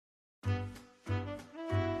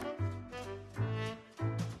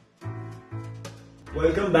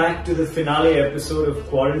Welcome back to the finale episode of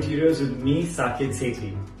Quarinteriors with me, Saket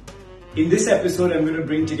Sethi. In this episode, I'm going to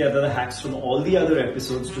bring together the hacks from all the other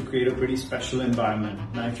episodes to create a pretty special environment.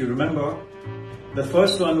 Now, if you remember, the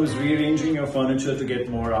first one was rearranging your furniture to get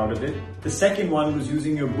more out of it. The second one was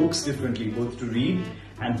using your books differently, both to read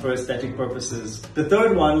and for aesthetic purposes. The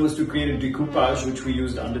third one was to create a decoupage, which we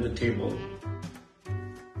used under the table.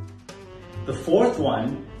 The fourth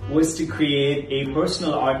one was to create a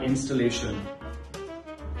personal art installation.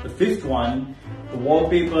 The fifth one, the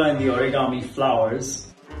wallpaper and the origami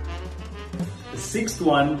flowers. The sixth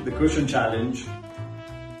one, the cushion challenge.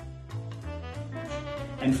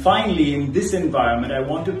 And finally, in this environment, I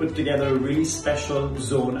want to put together a really special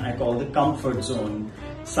zone I call the comfort zone.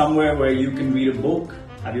 Somewhere where you can read a book,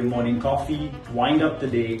 have your morning coffee, wind up the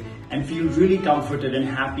day, and feel really comforted and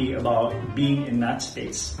happy about being in that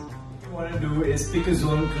space. What you want to do is pick a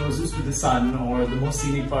zone closest to the sun or the most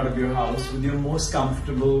scenic part of your house with your most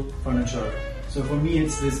comfortable furniture. So for me,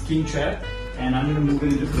 it's this king chair, and I'm going to move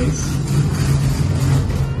it into place.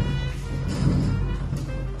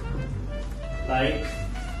 Like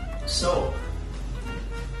so.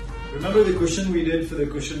 Remember the cushion we did for the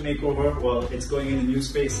cushion makeover? Well, it's going in a new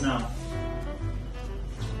space now.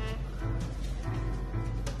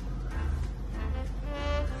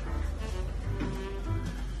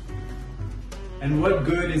 And what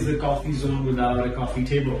good is the coffee zone without a coffee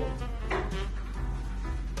table?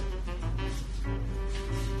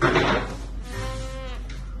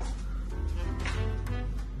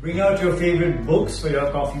 Bring out your favorite books for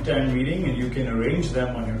your coffee time reading and you can arrange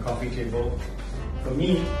them on your coffee table. For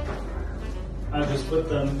me, I'll just put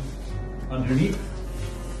them underneath.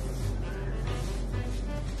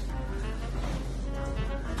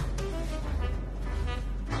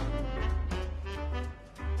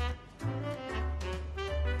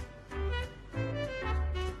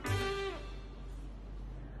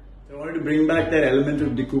 I wanted to bring back that element of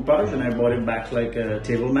decoupage and I brought it back like a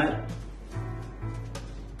table mat.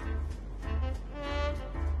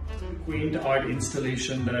 Quaint art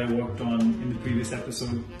installation that I worked on in the previous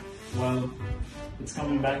episode. Well, it's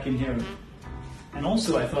coming back in here. And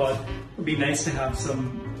also I thought it would be nice to have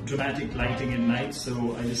some dramatic lighting at night,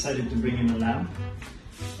 so I decided to bring in a lamp.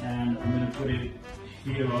 And I'm going to put it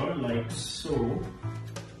here like so.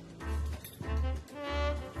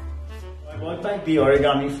 I brought back the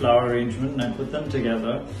origami flower arrangement and I put them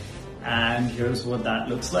together, and here's what that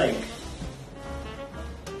looks like.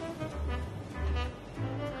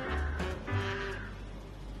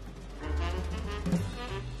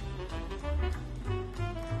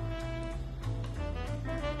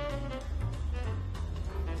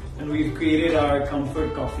 And we've created our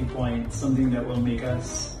comfort coffee point, something that will make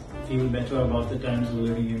us feel better about the times we're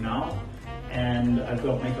living in now. And I've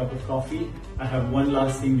got my cup of coffee. I have one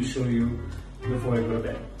last thing to show you before I go to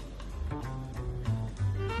bed.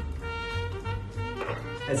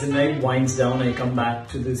 As the night winds down, I come back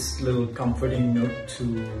to this little comforting nook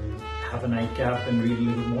to have a nightcap and read a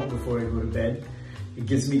little more before I go to bed. It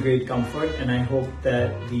gives me great comfort, and I hope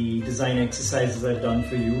that the design exercises I've done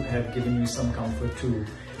for you have given you some comfort too.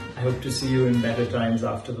 I hope to see you in better times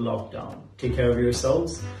after the lockdown. Take care of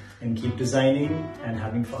yourselves and keep designing and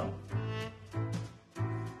having fun.